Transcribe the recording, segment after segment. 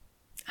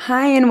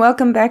Hi, and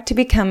welcome back to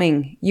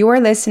Becoming. You are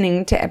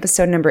listening to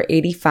episode number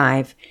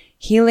 85,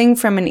 Healing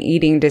from an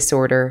Eating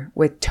Disorder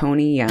with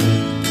Tony Young.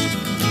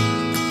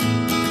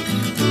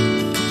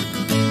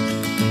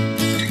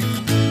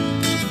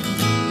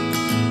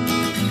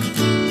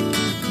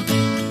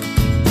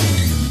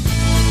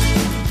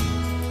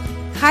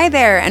 Hi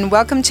there, and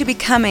welcome to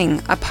Becoming,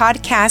 a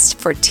podcast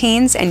for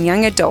teens and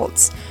young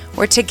adults,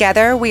 where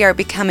together we are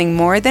becoming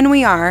more than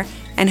we are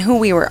and who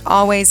we were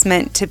always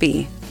meant to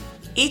be.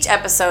 Each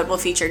episode will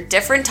feature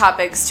different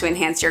topics to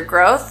enhance your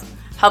growth,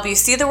 help you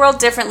see the world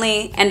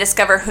differently, and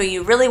discover who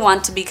you really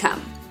want to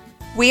become.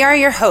 We are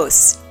your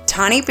hosts,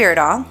 Tani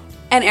Beardall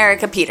and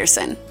Erica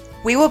Peterson.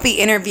 We will be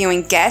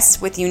interviewing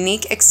guests with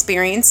unique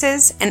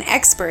experiences and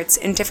experts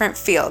in different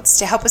fields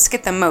to help us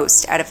get the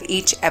most out of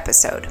each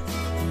episode.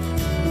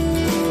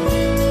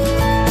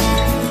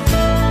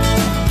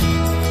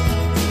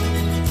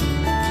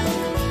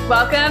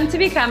 Welcome to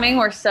Becoming.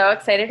 We're so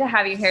excited to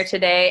have you here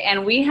today.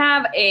 And we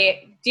have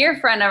a dear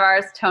friend of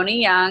ours,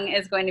 Tony Young,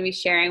 is going to be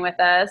sharing with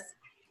us.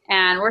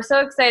 And we're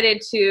so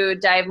excited to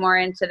dive more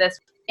into this.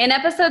 In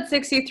episode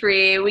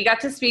 63, we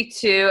got to speak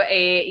to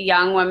a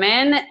young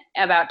woman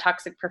about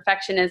toxic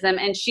perfectionism.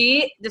 And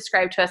she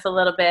described to us a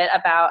little bit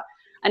about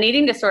an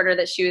eating disorder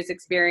that she was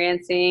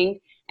experiencing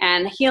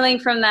and healing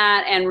from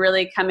that and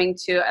really coming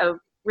to a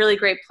really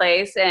great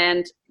place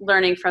and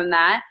learning from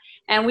that.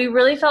 And we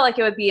really felt like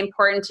it would be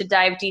important to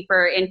dive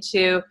deeper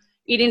into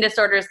eating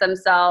disorders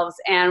themselves.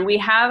 And we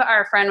have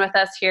our friend with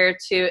us here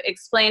to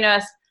explain to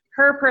us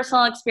her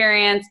personal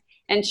experience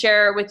and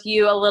share with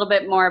you a little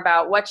bit more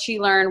about what she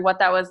learned, what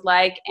that was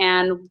like,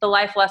 and the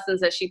life lessons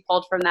that she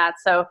pulled from that.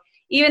 So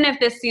even if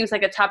this seems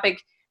like a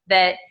topic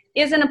that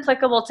isn't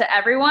applicable to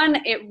everyone,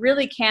 it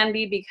really can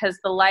be because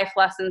the life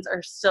lessons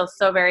are still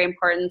so very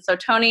important. So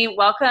Tony,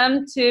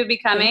 welcome to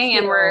Becoming,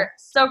 and we're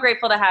so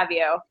grateful to have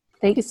you.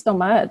 Thank you so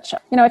much.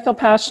 I feel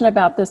passionate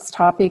about this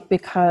topic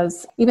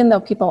because even though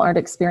people aren't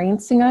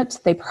experiencing it,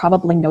 they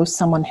probably know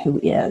someone who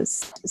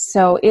is.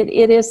 So it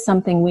is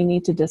something we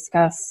need to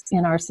discuss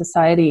in our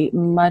society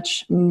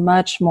much,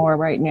 much more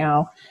right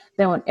now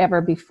than ever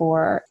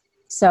before.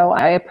 So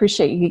I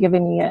appreciate you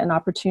giving me an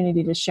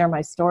opportunity to share my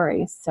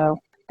story. So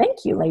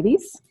thank you,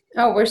 ladies.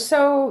 Oh, we're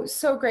so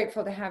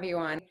grateful to have you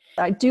on.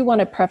 I do want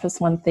to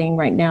preface one thing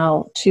right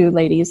now to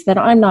ladies, that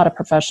I'm not a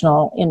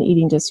professional in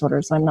eating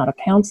disorders. I'm not a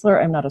counselor.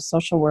 I'm not a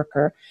social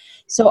worker.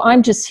 So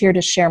I'm just here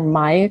to share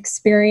my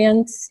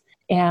experience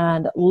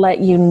and let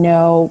you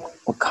know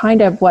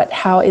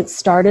how it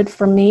started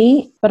for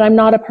me. But I'm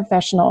not a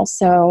professional,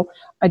 so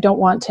I don't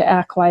want to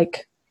act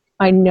like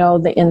I know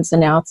the ins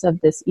and outs of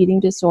this eating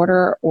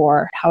disorder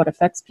or how it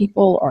affects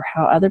people or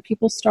how other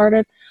people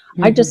started.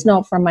 Mm-hmm. I just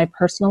know from my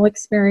personal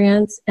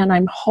experience, and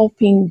I'm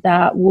hoping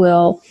that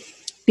will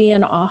be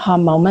an aha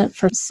moment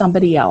for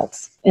somebody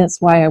else.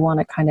 Is why I want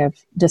to kind of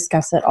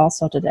discuss it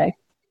also today.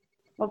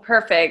 Well,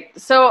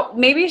 perfect. So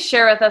maybe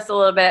share with us a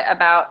little bit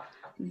about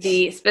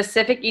the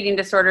specific eating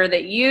disorder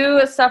that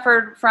you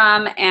suffered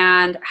from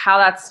and how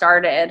that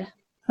started.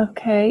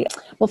 Okay.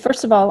 Well,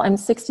 first of all, I'm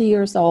 60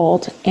 years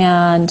old,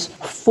 and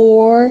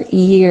 4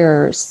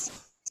 years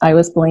I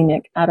was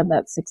bulimic out of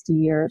that 60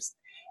 years.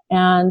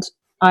 And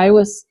I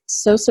was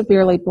so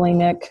severely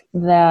bulimic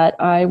that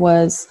I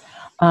was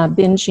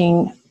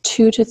binging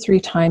 2 to 3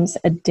 times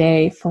a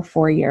day for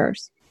 4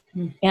 years,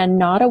 and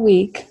not a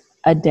week,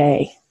 a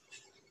day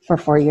for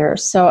 4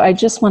 years. So I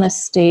just want to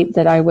state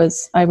that I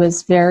was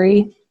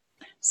very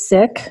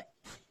sick,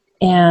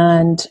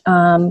 and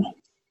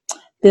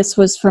this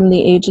was from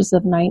the ages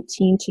of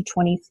 19 to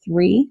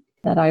 23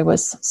 that I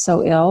was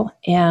so ill.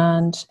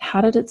 And how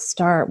did it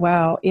start?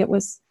 Wow, it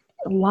was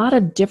a lot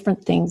of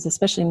different things,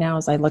 especially now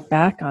as I look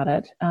back on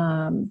it.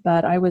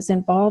 But I was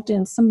involved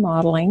in some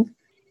modeling,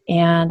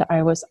 and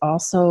I was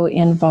also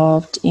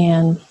involved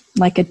in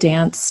like a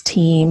dance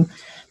team.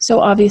 So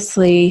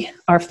obviously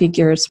our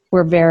figures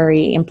were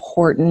very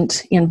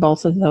important in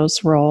both of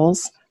those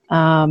roles.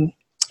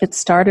 It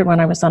started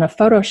when I was on a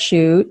photo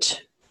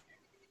shoot,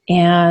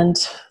 and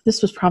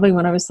this was probably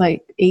when I was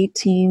like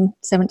 17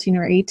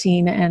 or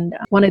 18. And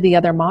one of the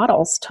other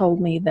models told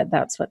me that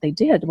that's what they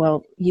did.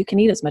 Well, you can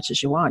eat as much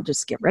as you want,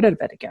 just get rid of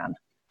it again.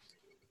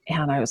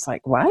 And I was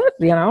like, what?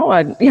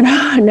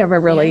 I never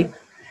really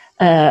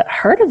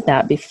heard of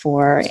that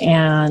before.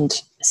 And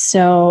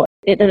so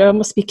it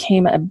almost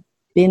became a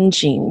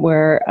binging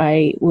where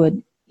I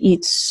would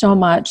eat so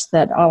much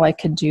that all I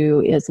could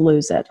do is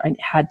lose it. I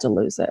had to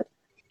lose it.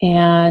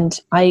 And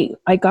I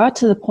got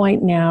to the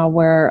point now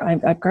where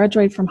I've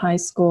graduated from high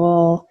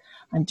school,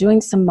 I'm doing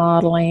some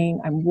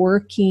modeling, I'm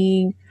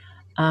working,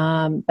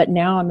 but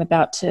now I'm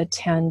about to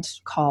attend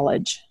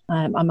college.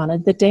 I'm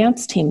on the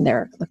dance team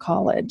there at the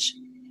college.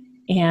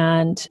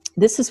 And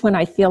this is when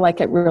I feel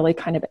like it really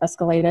kind of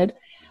escalated,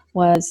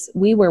 was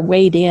we were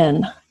weighed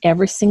in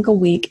every single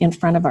week in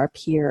front of our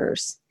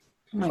peers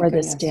for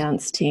this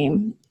dance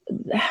team.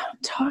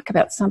 Talk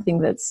about something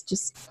that's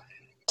just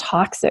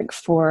toxic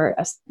for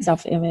a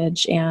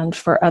self-image and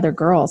for other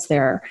girls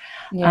there.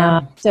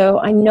 Yeah. So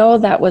I know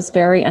that was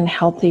very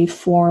unhealthy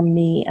for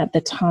me at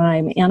the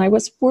time. And I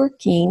was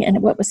working,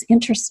 and what was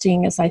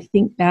interesting as I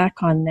think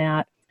back on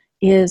that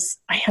is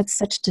I had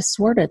such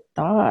disordered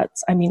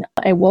thoughts. I mean,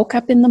 I woke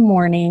up in the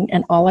morning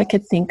and all I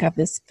could think of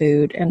is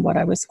food and what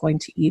I was going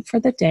to eat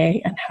for the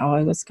day and how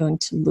I was going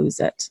to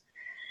lose it.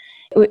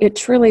 It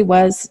truly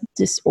was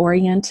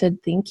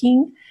disoriented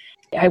thinking.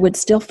 I would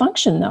still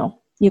function though.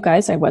 You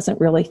guys, I wasn't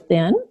really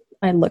thin.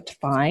 I looked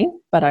fine,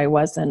 but I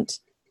wasn't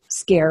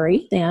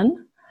scary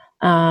thin,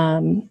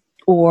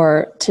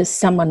 or to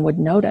someone would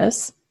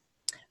notice.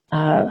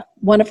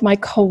 One of my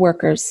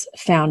coworkers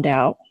found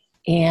out,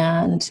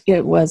 and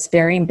it was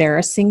very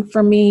embarrassing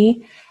for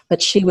me,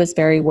 but she was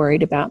very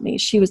worried about me.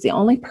 She was the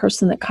only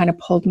person that kind of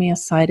pulled me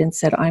aside and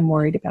said, I'm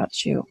worried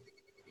about you.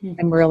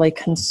 I'm really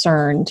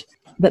concerned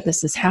that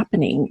this is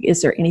happening.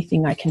 Is there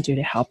anything I can do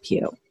to help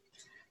you?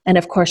 And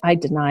of course, I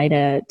denied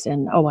it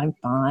and, oh, I'm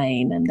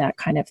fine, and that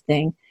kind of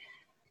thing.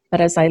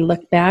 But as I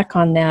look back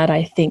on that,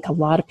 I think a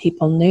lot of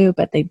people knew,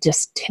 but they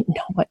just didn't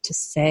know what to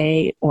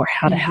say or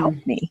how to help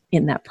me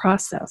in that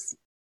process.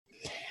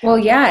 Well,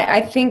 yeah,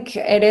 I think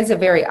it is a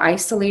very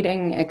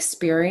isolating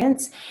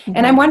experience.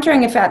 And I'm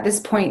wondering if at this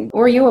point,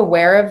 were you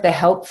aware of the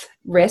health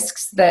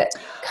risks that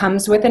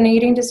comes with an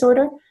eating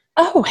disorder?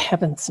 Oh,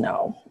 heavens,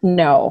 no.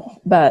 No.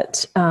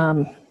 But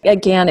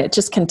again, it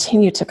just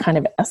continued to kind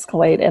of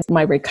escalate as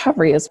my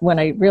recovery is when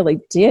I really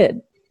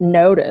did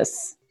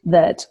notice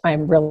that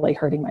I'm really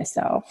hurting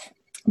myself.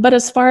 But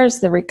as far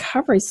as the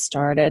recovery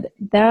started,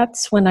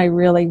 that's when I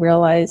really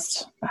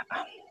realized,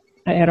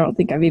 I don't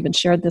think I've even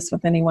shared this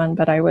with anyone,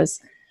 but I was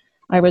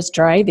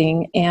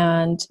driving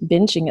and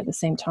binging at the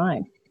same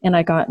time, and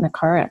I got in a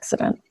car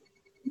accident.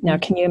 Now,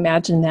 can you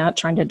imagine that,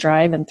 trying to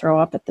drive and throw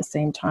up at the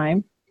same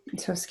time?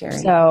 It's so scary.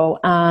 So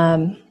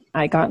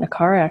I got in a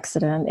car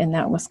accident, and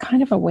that was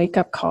kind of a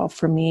wake-up call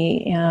for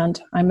me.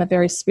 And I'm a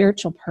very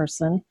spiritual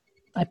person.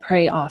 I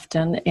pray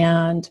often,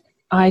 and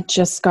I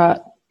just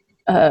got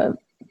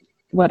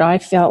what I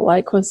felt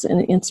like was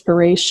an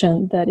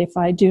inspiration that if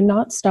I do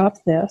not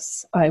stop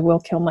this, I will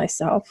kill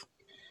myself.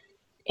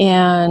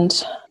 And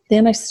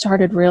then I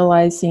started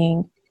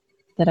realizing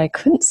that I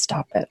couldn't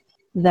stop it,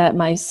 that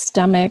my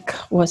stomach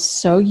was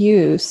so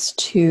used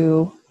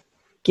to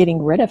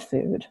getting rid of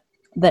food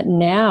that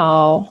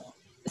now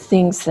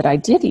things that I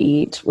did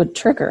eat would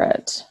trigger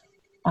it.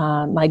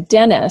 My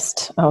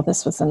dentist,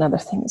 this was another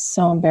thing, it's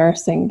so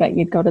embarrassing, but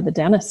you'd go to the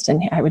dentist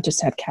and I would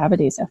just have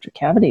cavities after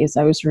cavities.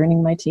 I was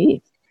ruining my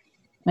teeth.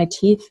 My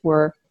teeth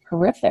were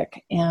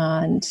horrific,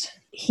 and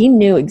he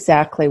knew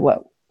exactly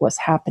what was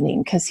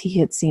happening because he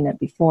had seen it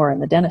before in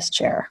the dentist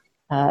chair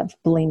of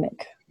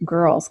bulimic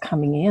girls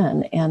coming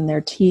in and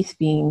their teeth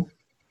being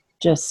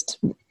just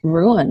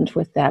ruined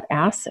with that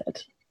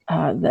acid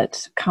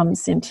that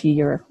comes into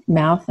your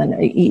mouth and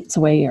it eats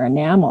away your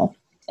enamel.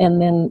 And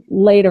then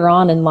later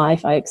on in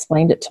life, I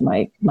explained it to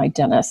my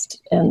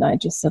dentist, and I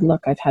just said,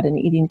 look, I've had an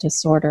eating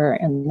disorder,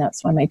 and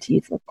that's why my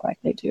teeth look like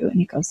they do. And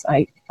he goes,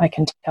 I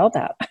can tell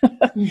that.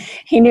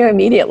 He knew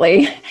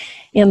immediately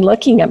in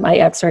looking at my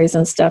x-rays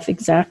and stuff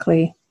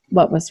exactly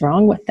what was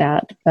wrong with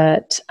that.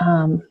 But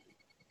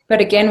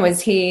again,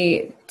 was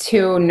he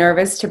too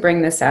nervous to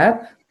bring this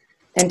up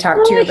and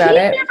talk to you about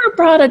it? He never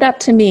brought it up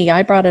to me.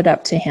 I brought it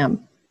up to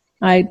him.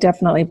 I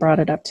definitely brought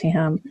it up to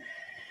him.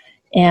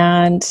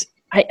 And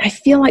I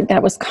feel like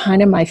that was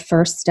kind of my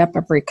first step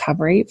of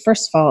recovery.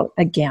 First of all,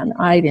 again,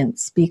 I didn't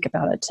speak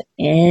about it to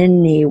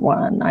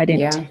anyone. I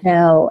didn't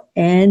tell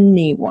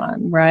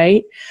anyone,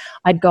 right?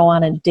 I'd go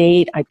on a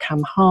date. I'd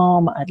come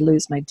home. I'd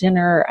lose my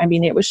dinner. I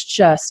mean, it was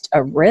just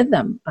a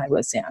rhythm I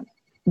was in.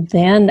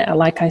 Then,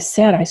 like I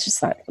said, I just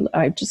thought,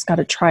 I just got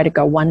to try to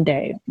go one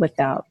day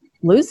without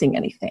losing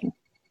anything.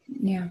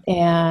 Yeah.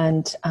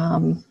 And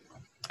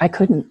I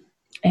couldn't.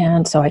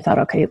 And so I thought,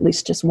 okay, at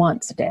least just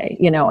once a day,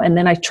 and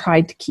then I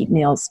tried to keep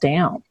meals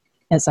down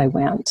as I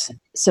went.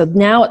 So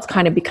now it's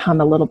kind of become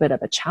a little bit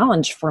of a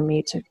challenge for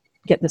me to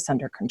get this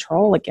under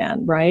control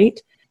again, right?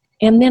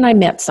 And then I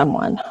met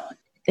someone,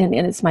 and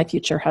it's my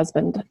future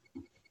husband,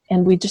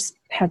 and we just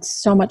had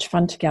so much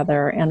fun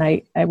together, and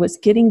I was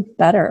getting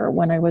better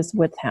when I was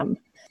with him,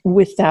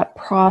 with that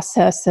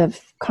process of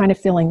kind of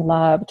feeling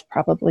loved,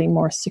 probably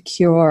more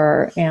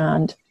secure.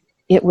 And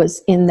it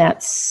was in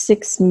that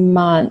 6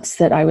 months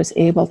that I was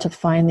able to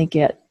finally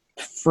get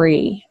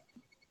free.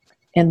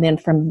 And then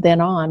from then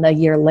on, a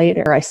year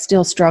later, I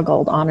still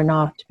struggled on and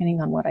off,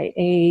 depending on what I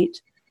ate.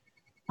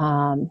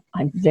 I'm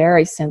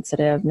very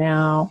sensitive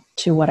now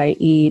to what I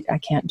eat. I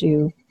can't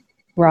do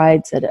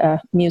rides at an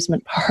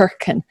amusement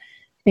park and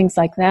things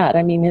like that.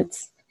 I mean,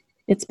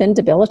 it's been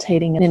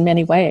debilitating in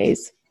many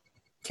ways.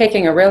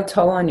 Taking a real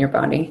toll on your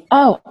body.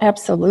 Oh,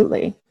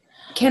 absolutely.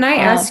 Can I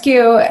ask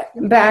you,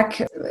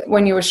 back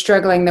when you were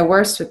struggling the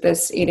worst with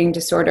this eating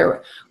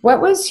disorder,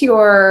 what was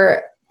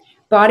your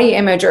body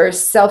image or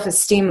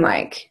self-esteem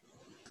like?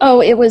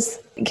 Oh, it was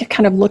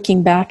kind of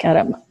looking back at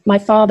it. My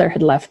father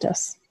had left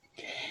us.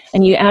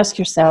 And you ask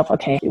yourself,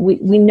 okay,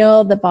 we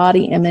know the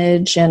body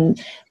image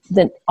and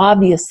the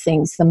obvious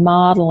things, the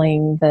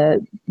modeling,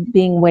 the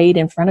being weighed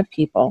in front of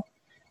people.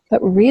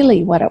 But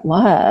really what it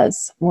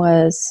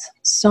was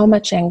so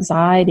much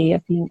anxiety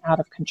of being out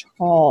of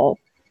control,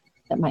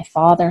 that my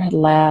father had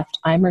left.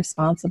 I'm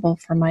responsible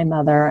for my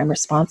mother. I'm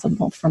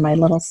responsible for my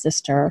little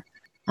sister.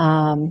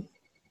 I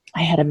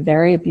had a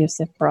very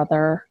abusive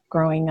brother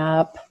growing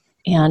up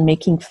and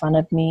making fun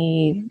of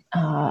me,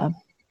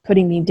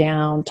 putting me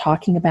down,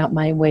 talking about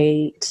my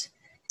weight.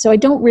 So I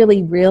don't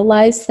really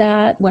realize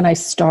that when I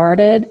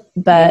started,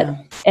 but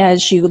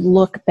as you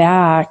look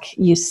back,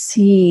 you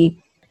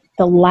see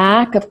the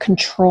lack of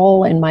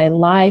control in my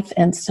life.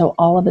 And so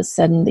all of a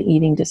sudden the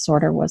eating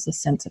disorder was a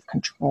sense of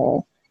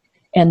control.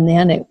 And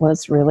then it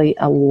was really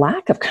a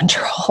lack of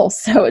control.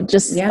 So it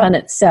just spun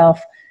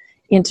itself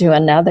into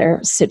another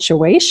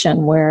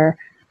situation where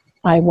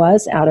I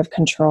was out of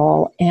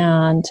control.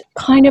 And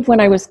kind of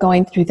when I was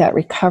going through that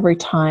recovery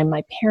time,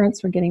 my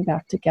parents were getting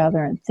back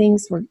together and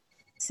things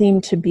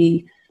seemed to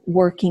be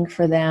working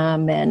for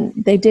them. And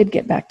they did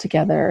get back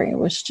together. It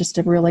was just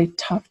a really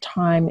tough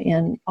time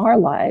in our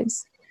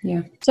lives.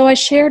 Yeah. So I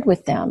shared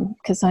with them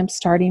because I'm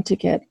starting to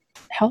get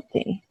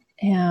healthy.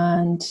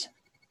 And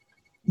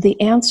the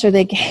answer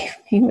they gave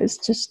me was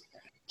just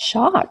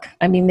shock.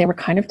 I mean, they were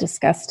kind of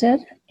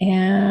disgusted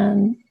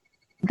and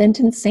then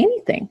didn't say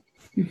anything.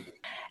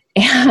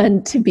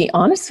 And to be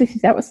honest with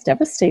you, that was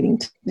devastating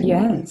to me.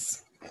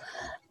 Yes.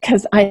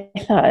 Because I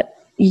thought,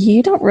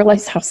 you don't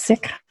realize how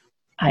sick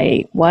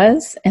I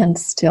was and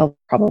still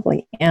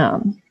probably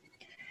am.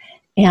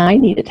 And I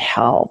needed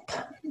help.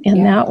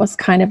 And that was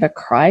kind of a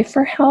cry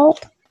for help.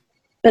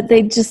 But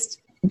they just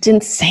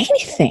didn't say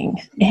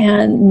anything.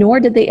 And nor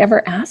did they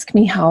ever ask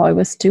me how I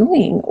was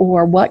doing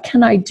or what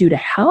can I do to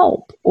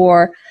help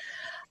or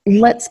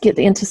let's get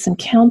into some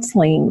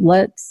counseling.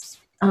 Let's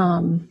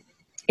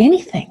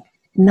anything,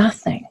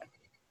 nothing.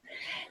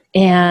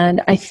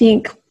 And I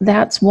think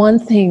that's one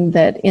thing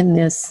that in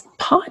this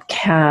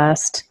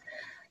podcast,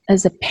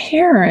 as a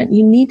parent,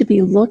 you need to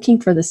be looking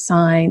for the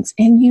signs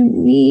and you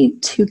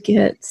need to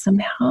get some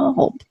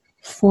help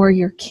for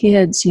your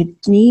kids. You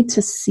need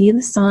to see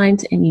the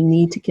signs and you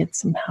need to get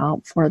some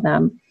help for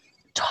them.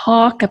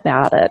 Talk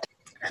about it.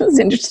 It was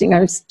interesting. I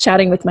was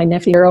chatting with my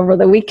nephew over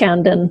the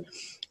weekend and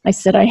I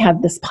said, I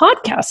have this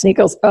podcast. And he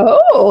goes,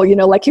 oh,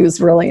 like he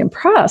was really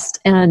impressed.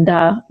 And,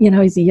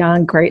 he's a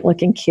young, great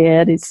looking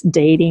kid. He's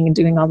dating and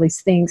doing all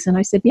these things. And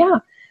I said, yeah,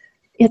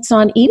 it's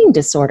on eating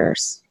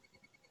disorders.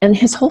 And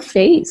his whole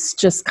face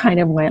just kind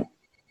of went,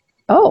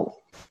 oh,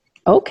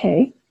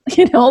 okay.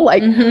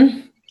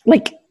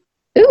 Like,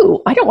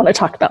 ooh, I don't want to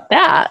talk about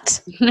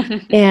that.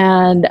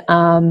 And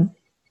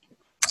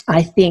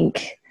I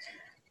think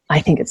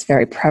it's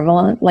very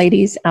prevalent,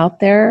 ladies out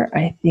there.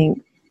 I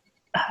think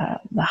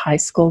the high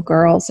school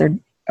girls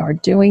are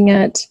doing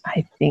it.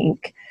 I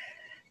think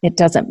it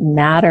doesn't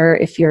matter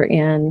if you're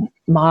in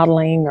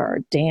modeling or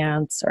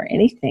dance or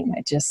anything.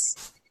 I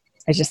just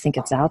think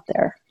it's out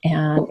there.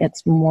 And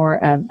it's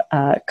more of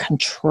a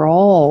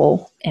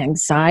control,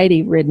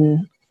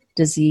 anxiety-ridden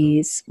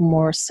disease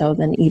more so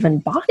than even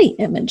body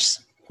image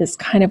is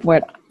kind of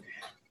what,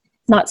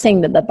 not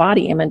saying that the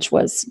body image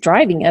was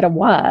driving it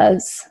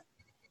was.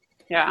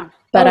 Yeah.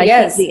 But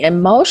think the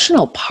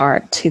emotional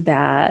part to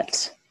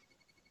that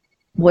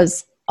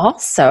was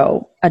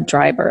also a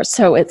driver.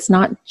 So it's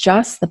not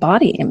just the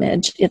body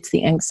image, it's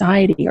the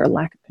anxiety or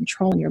lack of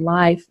control in your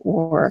life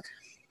or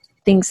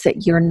things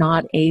that you're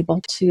not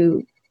able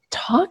to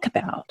talk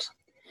about.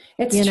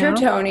 It's true,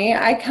 Toni.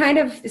 I kind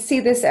of see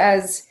this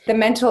as the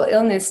mental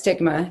illness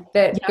stigma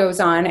that goes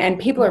on, and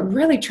people are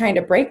really trying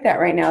to break that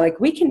right now.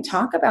 Like, we can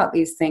talk about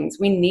these things.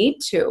 We need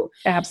to.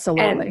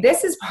 Absolutely. And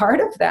this is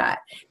part of that.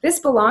 This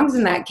belongs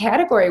in that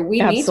category.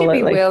 We need to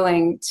be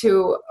willing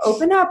to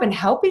open up and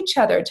help each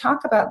other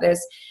talk about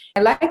this. I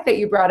like that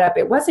you brought up,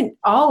 it wasn't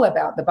all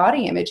about the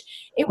body image.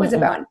 It was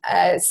about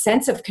a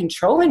sense of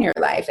control in your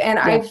life. And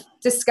I've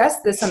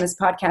discussed this on this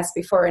podcast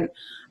before, and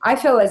I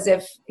feel as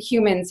if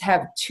humans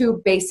have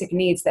two basic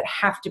needs that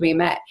have to be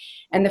met.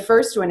 And the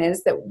first one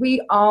is that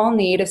we all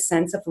need a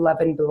sense of love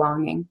and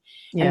belonging.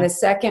 Yeah. And the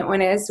second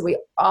one is we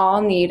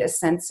all need a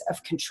sense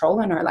of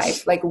control in our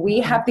life. Like, we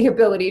have the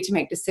ability to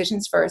make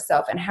decisions for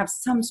ourselves and have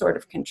some sort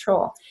of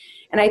control.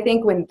 And I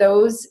think when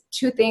those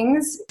two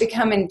things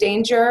become in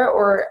danger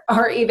or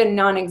are even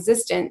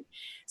non-existent,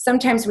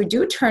 sometimes we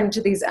do turn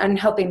to these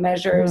unhealthy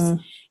measures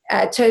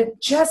to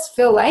just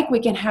feel like we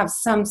can have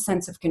some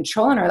sense of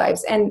control in our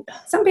lives. And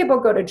some people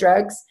go to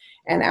drugs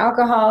and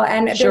alcohol,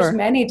 and there's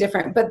many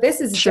different, but this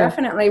is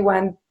definitely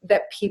one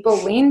that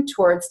people lean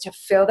towards to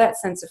feel that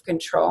sense of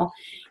control.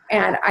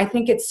 And I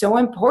think it's so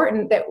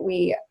important that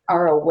we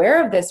are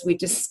aware of this. We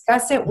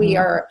discuss it. We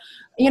are,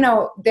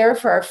 there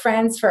for our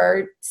friends, for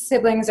our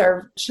siblings,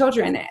 our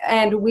children,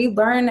 and we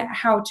learn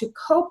how to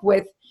cope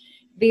with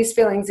these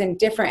feelings in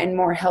different and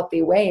more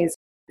healthy ways.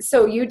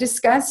 So you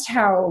discussed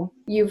how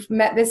you've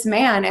met this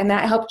man and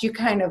that helped you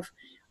kind of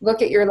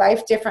look at your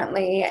life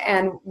differently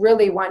and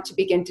really want to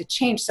begin to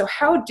change. So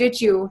how did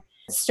you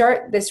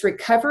start this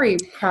recovery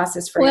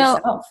process for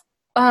yourself?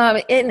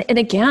 And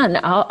again,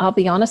 I'll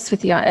be honest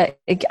with you.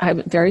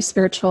 I'm very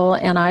spiritual,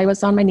 and I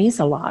was on my knees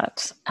a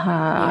lot.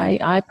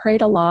 I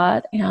prayed a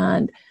lot,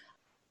 and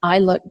I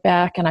look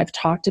back, and I've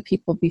talked to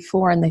people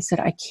before, and they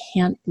said, I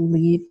can't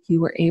believe you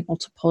were able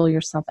to pull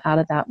yourself out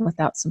of that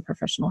without some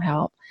professional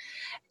help.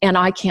 And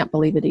I can't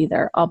believe it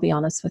either. I'll be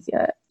honest with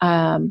you.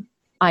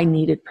 I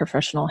needed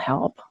professional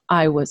help.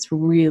 I was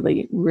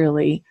really,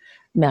 really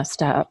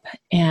messed up,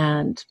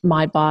 and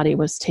my body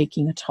was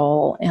taking a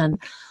toll. And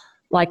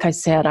like I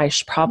said, I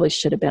probably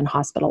should have been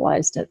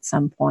hospitalized at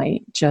some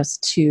point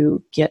just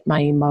to get my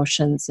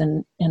emotions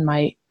and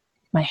my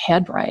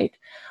head right,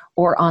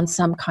 or on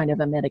some kind of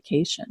a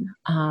medication.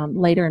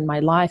 Later in my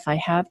life, I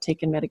have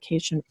taken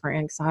medication for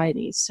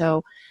anxiety.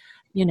 So,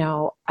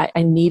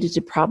 I needed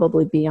to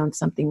probably be on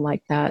something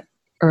like that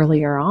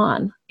earlier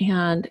on.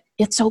 And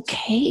it's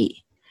okay.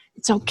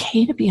 It's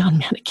okay to be on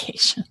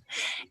medication.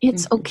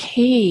 It's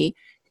okay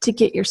to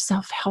get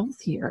yourself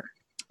healthier.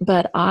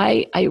 But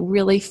I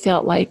really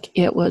felt like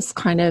it was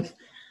kind of,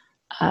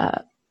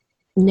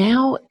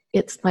 now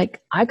it's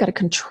like I've got to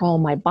control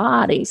my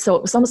body. So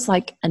it was almost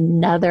like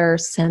another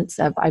sense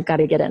of I've got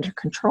to get under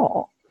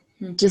control.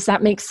 Mm-hmm. Does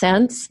that make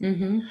sense?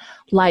 Mm-hmm.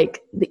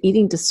 Like the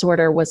eating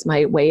disorder was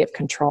my way of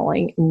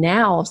controlling.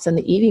 Now, all of a sudden,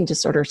 the eating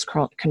disorder is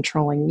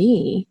controlling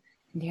me.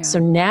 Yeah. So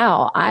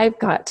now I've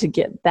got to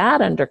get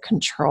that under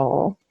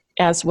control,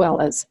 as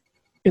well as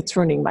it's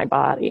ruining my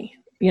body.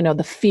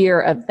 The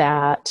fear of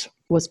that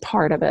was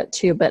part of it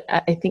too. But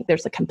I think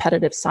there's a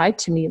competitive side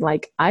to me.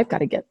 Like, I've got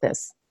to get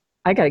this.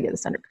 I got to get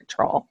this under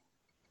control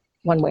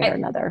one way or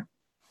another.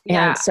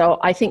 Yeah. And so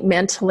I think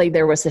mentally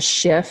there was a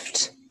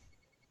shift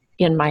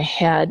in my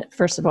head.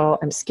 First of all,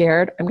 I'm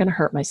scared. I'm going to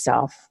hurt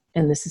myself,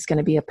 and this is going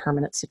to be a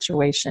permanent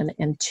situation.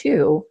 And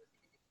two,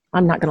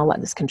 I'm not going to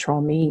let this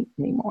control me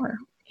anymore.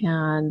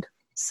 And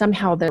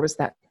somehow there was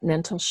that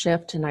mental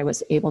shift, and I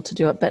was able to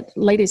do it. But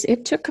ladies,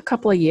 it took a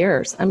couple of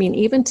years. I mean,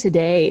 even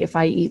today, if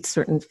I eat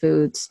certain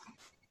foods,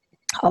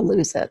 I'll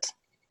lose it.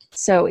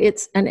 So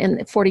it's,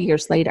 and 40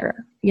 years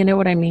later, you know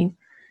what I mean?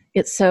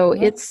 It's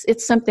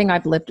something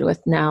I've lived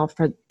with now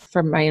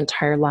for my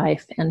entire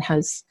life, and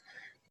has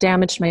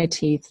damaged my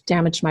teeth,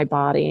 damaged my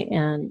body.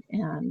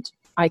 And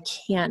I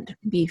can't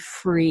be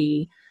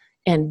free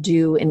and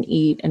do and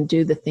eat and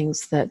do the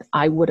things that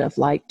I would have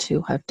liked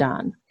to have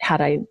done had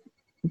I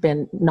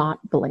been not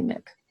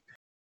bulimic.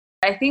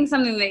 I think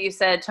something that you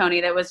said, Toni,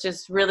 that was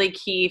just really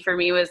key for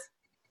me was,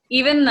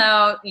 even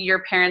though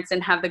your parents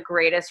didn't have the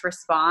greatest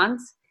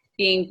response,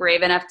 being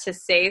brave enough to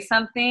say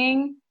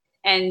something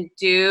and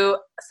do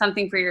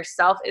something for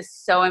yourself is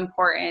so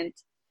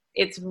important.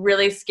 It's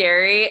really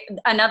scary.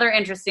 Another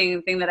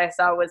interesting thing that I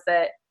saw was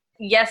that,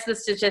 yes, the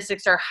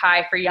statistics are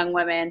high for young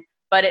women,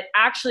 but it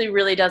actually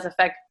really does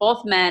affect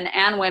both men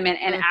and women,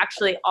 and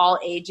actually all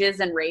ages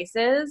and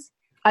races.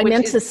 I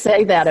meant to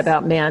say that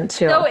about men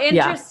too. So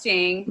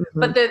interesting. Yeah.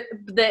 But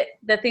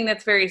the thing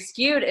that's very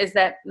skewed is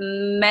that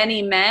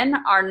many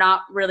men are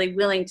not really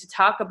willing to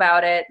talk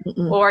about it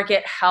or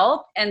get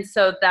help. And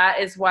so that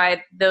is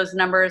why those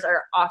numbers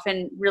are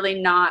often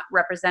really not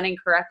representing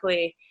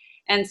correctly.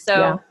 And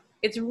so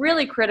it's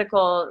really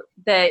critical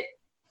that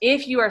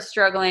if you are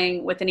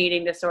struggling with an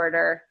eating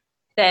disorder,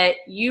 that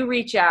you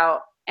reach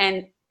out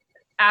and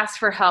ask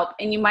for help.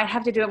 And you might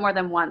have to do it more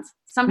than once.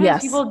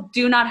 Sometimes people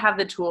do not have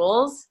the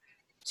tools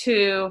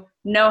to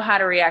know how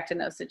to react in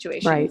those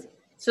situations. Right.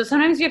 So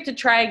sometimes you have to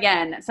try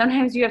again.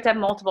 Sometimes you have to have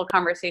multiple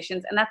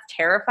conversations, and that's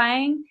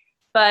terrifying,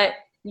 but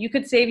you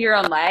could save your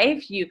own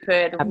life. You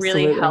could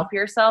really help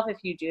yourself if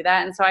you do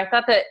that. And so I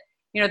thought that,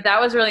 that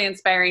was really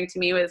inspiring to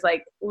me, was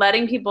like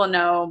letting people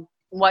know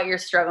what you're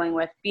struggling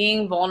with,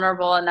 being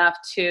vulnerable enough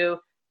to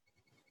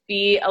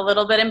be a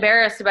little bit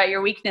embarrassed about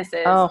your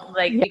weaknesses.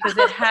 Because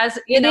it has,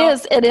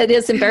 it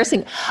is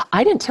embarrassing.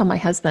 I didn't tell my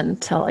husband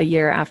until a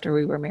year after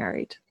we were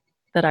married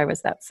that I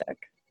was that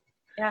sick.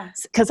 Yeah.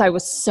 Because I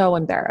was so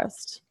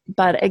embarrassed.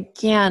 But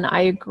again,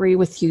 I agree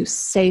with you.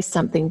 Say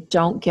something.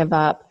 Don't give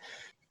up.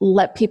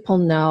 Let people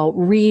know.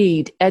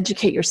 Read.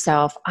 Educate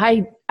yourself.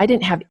 I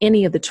didn't have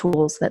any of the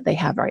tools that they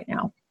have right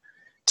now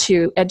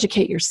to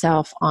educate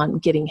yourself on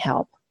getting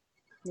help.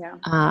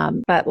 Yeah.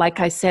 But like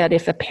I said,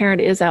 if a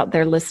parent is out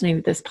there listening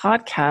to this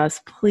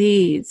podcast,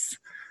 please,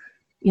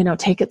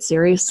 take it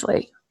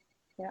seriously.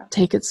 Yeah.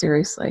 Take it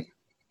seriously.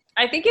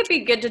 I think it'd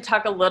be good to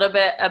talk a little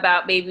bit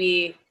about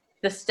maybe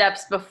the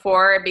steps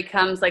before it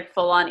becomes like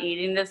full-on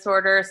eating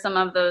disorder, some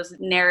of those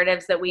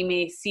narratives that we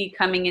may see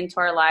coming into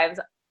our lives,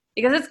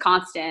 because it's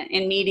constant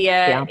in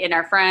media, in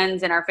our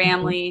friends, in our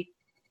family.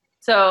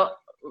 So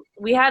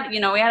we had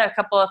a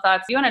couple of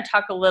thoughts. You want to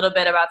talk a little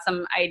bit about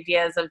some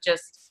ideas of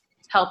just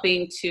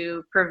helping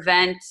to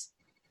prevent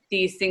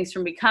these things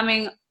from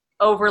becoming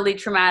overly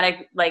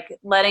traumatic, like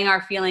letting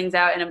our feelings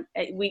out. And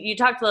you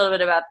talked a little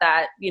bit about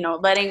that,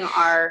 letting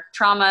our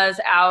traumas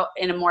out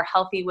in a more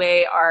healthy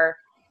way, our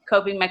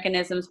coping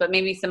mechanisms, but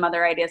maybe some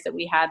other ideas that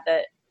we had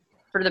that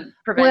for the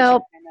prevention.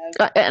 Well,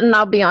 and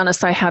I'll be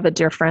honest, I have a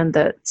dear friend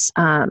that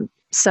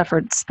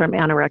suffered from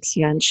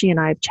anorexia, and she and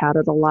I have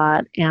chatted a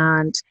lot.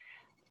 And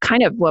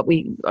kind of what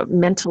we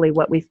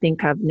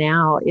think of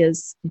now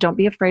is don't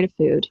be afraid of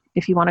food.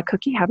 If you want a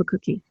cookie, have a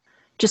cookie.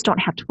 Just don't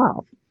have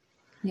 12.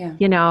 Yeah.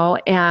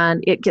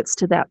 And it gets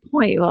to that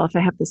point, well, if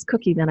I have this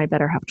cookie, then I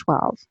better have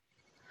 12.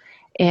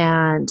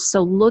 And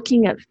so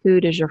looking at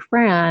food as your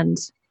friend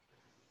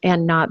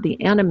and not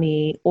the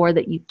enemy, or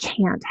that you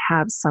can't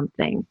have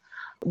something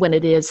when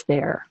it is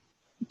there,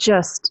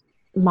 just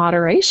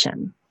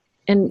moderation.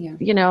 And,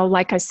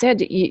 like I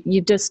said,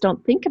 you just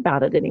don't think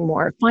about it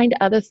anymore. Find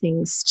other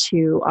things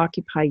to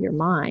occupy your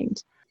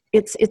mind.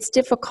 It's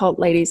difficult,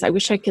 ladies. I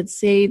wish I could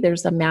say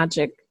there's a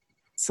magic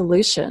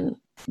solution,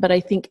 but I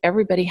think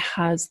everybody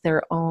has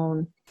their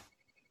own.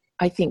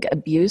 I think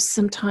abuse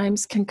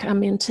sometimes can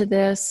come into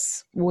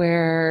this,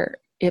 where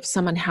if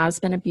someone has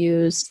been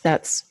abused,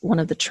 that's one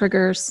of the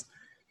triggers.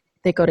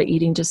 They go to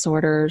eating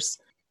disorders.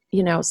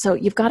 So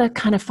you've got to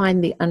kind of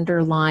find the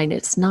underlying.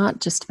 It's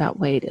not just about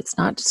weight. It's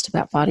not just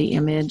about body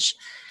image.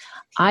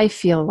 I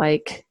feel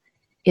like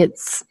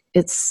it's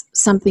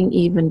something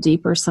even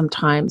deeper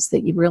sometimes,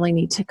 that you really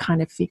need to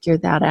kind of figure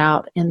that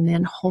out. And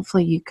then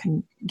hopefully you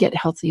can get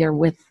healthier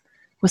with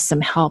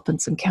some help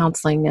and some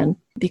counseling. And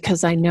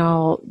because I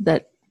know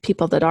that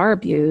people that are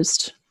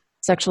abused,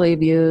 sexually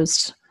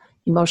abused,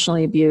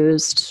 emotionally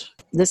abused,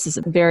 this is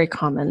a very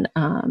common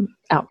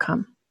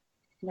outcome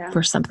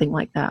for something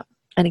like that.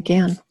 And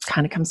again,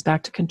 kind of comes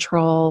back to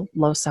control,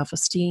 low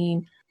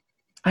self-esteem.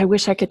 I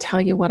wish I could tell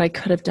you what I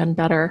could have done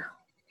better.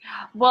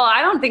 Well,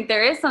 I don't think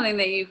there is something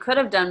that you could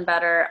have done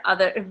better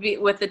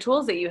with the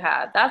tools that you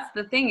had. That's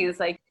the thing, is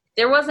like,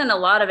 there wasn't a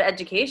lot of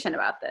education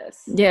about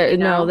this. Yeah,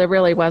 no, there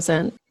really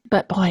wasn't.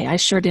 But boy, I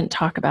sure didn't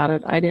talk about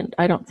it. I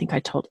don't think I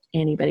told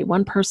anybody.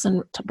 One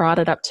person brought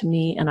it up to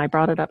me, and I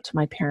brought it up to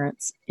my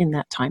parents in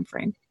that time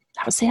frame.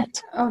 That was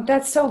it. Oh,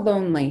 that's so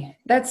lonely.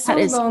 That's so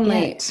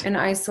lonely and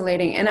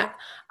isolating. And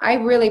I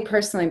really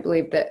personally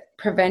believe that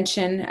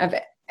prevention of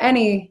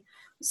any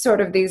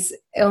sort of these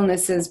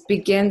illnesses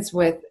begins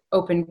with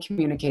open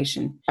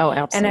communication. Oh,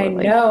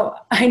 absolutely. And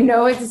I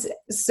know it's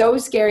so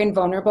scary and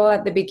vulnerable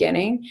at the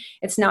beginning.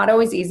 It's not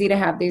always easy to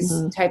have these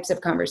types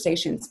of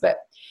conversations, but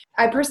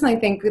I personally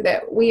think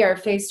that we are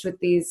faced with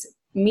these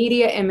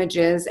media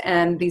images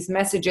and these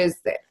messages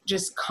that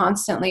just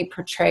constantly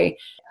portray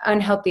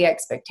unhealthy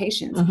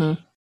expectations.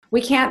 Mm-hmm.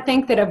 We can't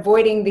think that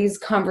avoiding these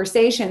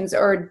conversations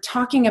or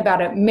talking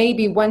about it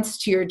maybe once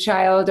to your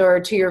child or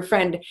to your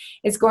friend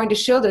is going to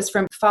shield us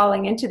from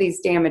falling into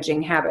these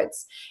damaging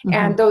habits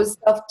and those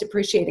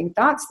self-depreciating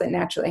thoughts that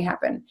naturally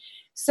happen.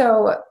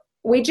 So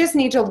we just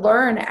need to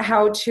learn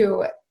how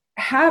to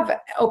have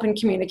open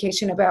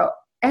communication about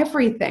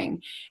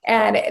everything.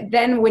 And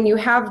then when you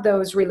have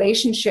those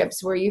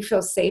relationships where you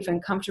feel safe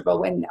and comfortable,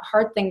 when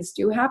hard things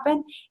do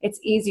happen, it's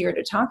easier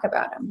to talk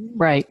about them.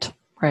 Right.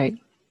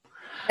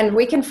 And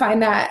we can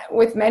find that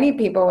with many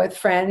people, with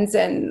friends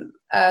and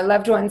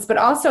loved ones, but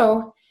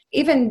also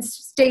even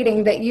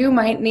stating that you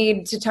might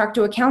need to talk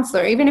to a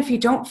counselor, even if you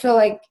don't feel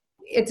like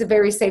it's a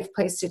very safe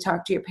place to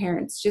talk to your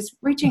parents, just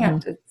reaching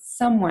out to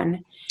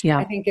someone,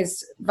 I think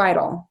is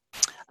vital.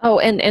 Oh,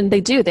 and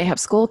they do. They have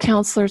school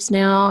counselors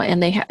now,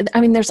 and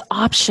there's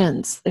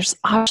options. There's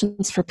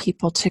options for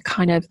people to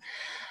kind of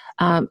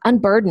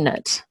unburden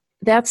it.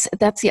 That's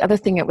the other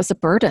thing. It was a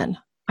burden.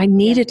 I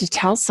needed to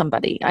tell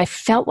somebody. I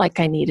felt like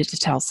I needed to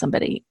tell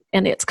somebody.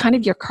 And it's kind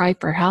of your cry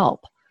for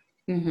help.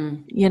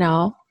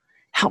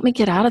 Help me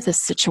get out of this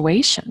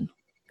situation.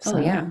 So. Oh,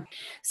 yeah.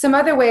 Some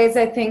other ways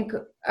I think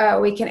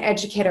we can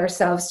educate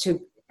ourselves to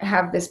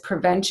have this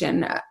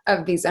prevention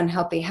of these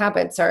unhealthy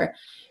habits are,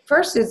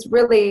 first is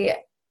really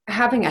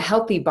having a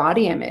healthy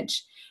body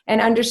image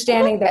and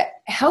understanding that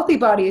healthy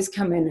bodies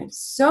come in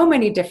so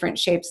many different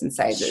shapes and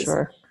sizes.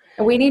 Sure.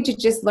 And we need to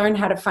just learn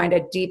how to find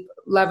a deep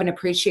love and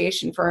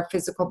appreciation for our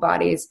physical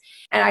bodies.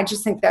 And I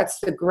just think that's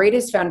the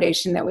greatest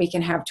foundation that we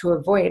can have to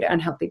avoid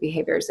unhealthy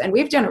behaviors. And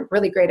we've done a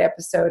really great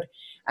episode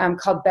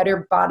called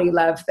Better Body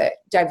Love that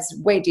dives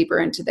way deeper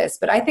into this.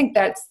 But I think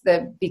that's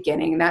the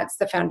beginning. That's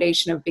the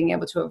foundation of being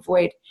able to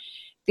avoid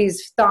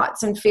these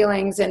thoughts and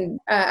feelings and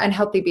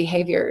unhealthy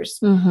behaviors.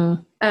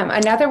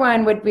 Another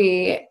one would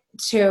be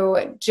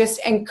to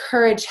just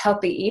encourage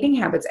healthy eating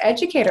habits,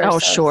 educate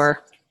ourselves. Oh,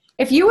 sure.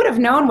 If you would have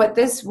known what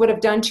this would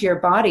have done to your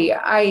body,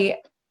 I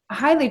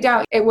highly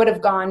doubt it would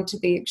have gone to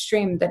the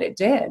extreme that it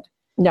did.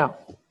 No.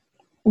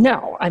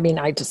 I mean,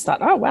 I just thought,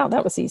 oh, wow,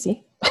 that was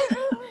easy.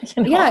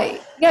 Yeah.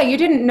 You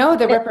didn't know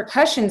the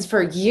repercussions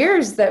for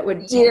years that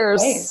would take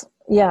place.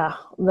 Yeah,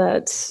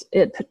 that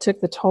it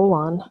took the toll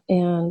on.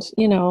 And,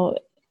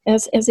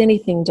 as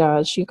anything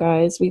does, you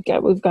guys, we've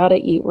got to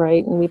eat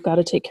right, and we've got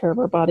to take care of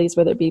our bodies,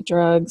 whether it be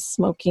drugs,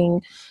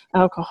 smoking,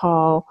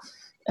 alcohol,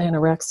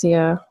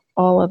 anorexia,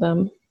 all of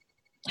them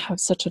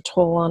have such a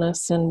toll on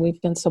us, and we've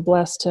been so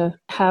blessed to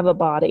have a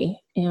body,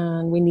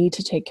 and we need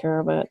to take care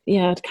of it.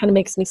 Yeah, it kind of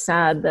makes me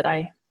sad that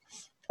I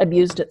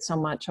abused it so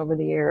much over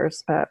the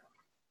years, but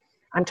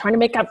I'm trying to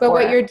make up for it. But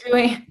what you're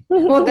doing,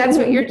 well, that's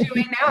what you're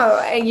doing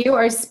now. You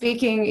are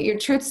speaking your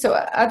truth so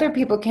other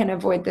people can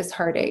avoid this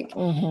heartache.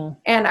 Mm-hmm.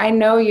 And I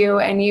know you,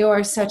 and you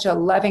are such a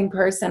loving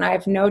person. I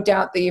have no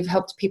doubt that you've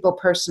helped people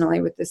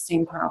personally with the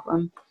same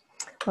problem.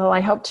 Well, I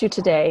helped you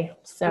today.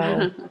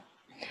 So,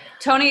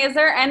 Toni, is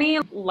there any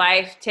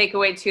life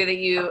takeaway too that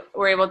you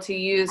were able to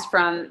use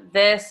from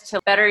this to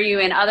better you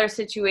in other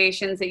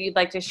situations that you'd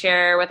like to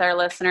share with our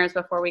listeners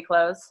before we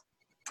close?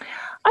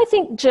 I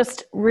think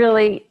just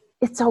really,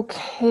 it's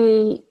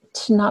okay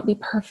to not be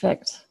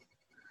perfect.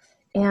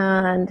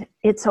 And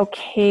it's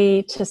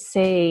okay to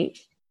say,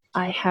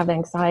 I have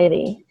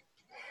anxiety.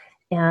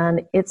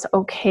 And it's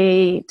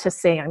okay to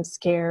say, I'm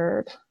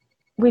scared.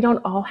 We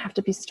don't all have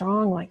to be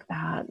strong like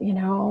that, you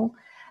know?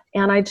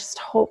 And I just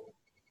hope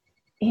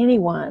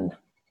anyone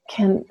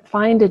can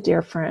find a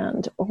dear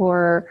friend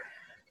or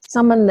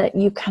someone that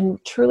you can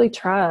truly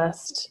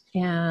trust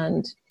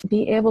and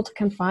be able to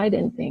confide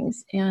in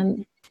things.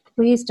 And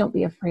please don't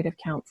be afraid of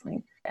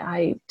counseling.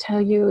 I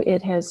tell you,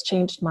 it has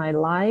changed my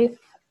life,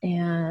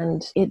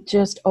 and it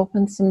just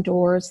opens some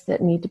doors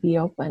that need to be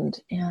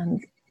opened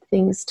and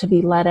things to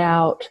be let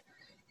out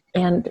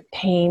and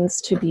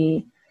pains to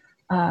be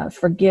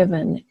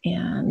forgiven.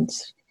 And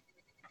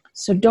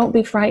so don't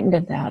be frightened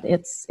of that.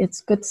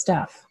 It's good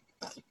stuff.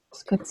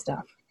 It's good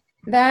stuff.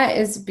 That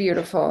is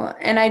beautiful.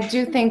 And I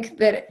do think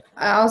that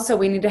also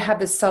we need to have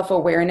this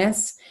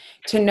self-awareness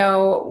to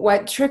know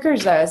what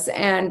triggers us.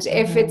 And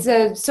if it's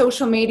a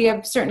social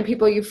media, certain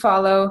people you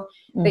follow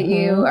that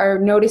you are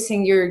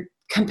noticing you're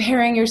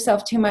comparing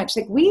yourself too much,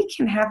 like we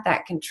can have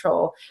that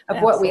control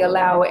of what we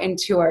allow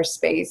into our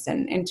space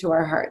and into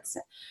our hearts.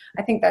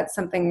 I think that's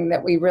something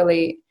that we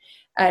really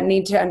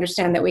need to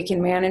understand, that we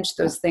can manage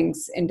those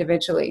things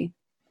individually.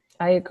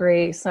 I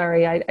agree.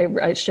 Sorry,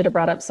 I should have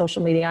brought up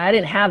social media. I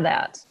didn't have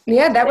that.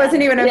 Yeah, that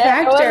wasn't even a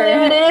factor. It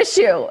wasn't an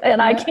issue.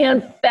 And I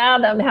can't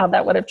fathom how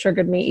that would have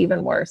triggered me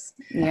even worse.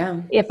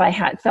 Yeah. If I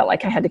had felt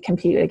like I had to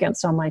compete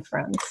against all my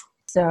friends.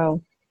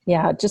 So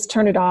yeah, just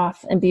turn it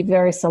off and be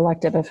very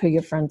selective of who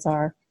your friends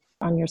are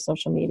on your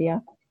social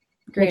media.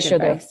 Great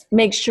advice.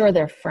 Make sure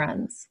they're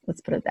friends.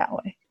 Let's put it that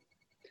way.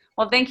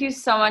 Well, thank you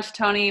so much,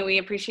 Toni. We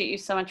appreciate you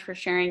so much for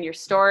sharing your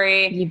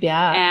story. You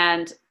bet.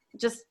 And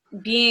just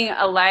being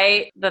a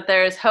light, that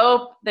there is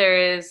hope, there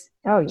is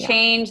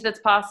change that's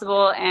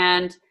possible,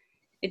 and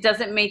it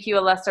doesn't make you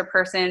a lesser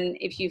person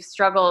if you've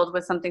struggled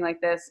with something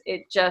like this.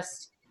 It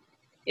just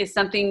is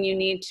something you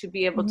need to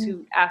be able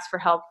to ask for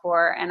help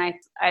for. And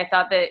I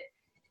thought that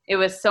it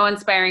was so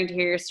inspiring to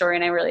hear your story,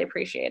 and I really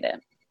appreciate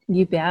it.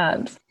 You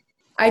bet.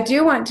 I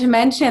do want to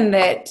mention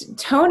that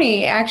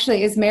Toni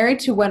actually is married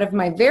to one of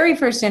my very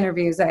first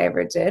interviews I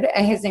ever did.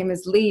 His name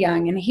is Lee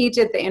Young, and he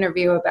did the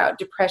interview about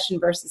depression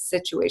versus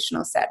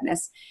situational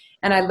sadness.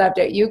 And I loved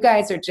it. You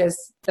guys are just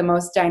the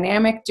most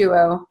dynamic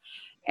duo,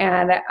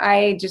 and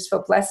I just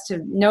feel blessed to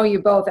know you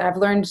both. And I've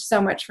learned so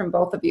much from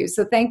both of you.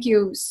 So thank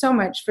you so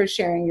much for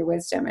sharing your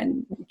wisdom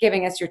and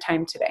giving us your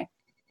time today.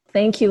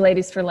 Thank you,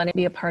 ladies, for letting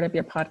me be a part of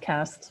your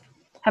podcast.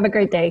 Have a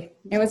great day.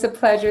 It was a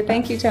pleasure.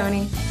 Thank you,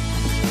 Toni.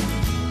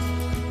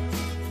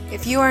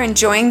 If you are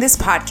enjoying this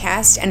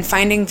podcast and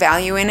finding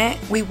value in it,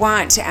 we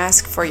want to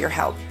ask for your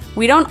help.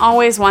 We don't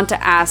always want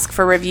to ask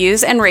for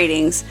reviews and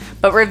ratings,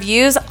 but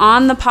reviews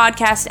on the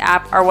podcast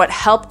app are what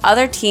help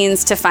other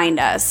teens to find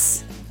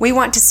us. We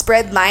want to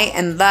spread light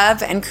and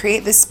love and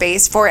create the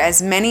space for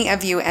as many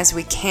of you as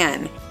we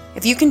can.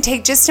 If you can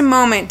take just a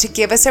moment to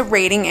give us a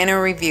rating and a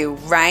review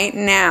right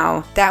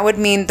now, that would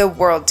mean the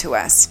world to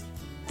us.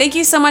 Thank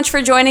you so much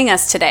for joining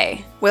us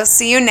today. We'll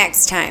see you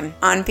next time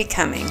on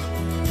Becoming.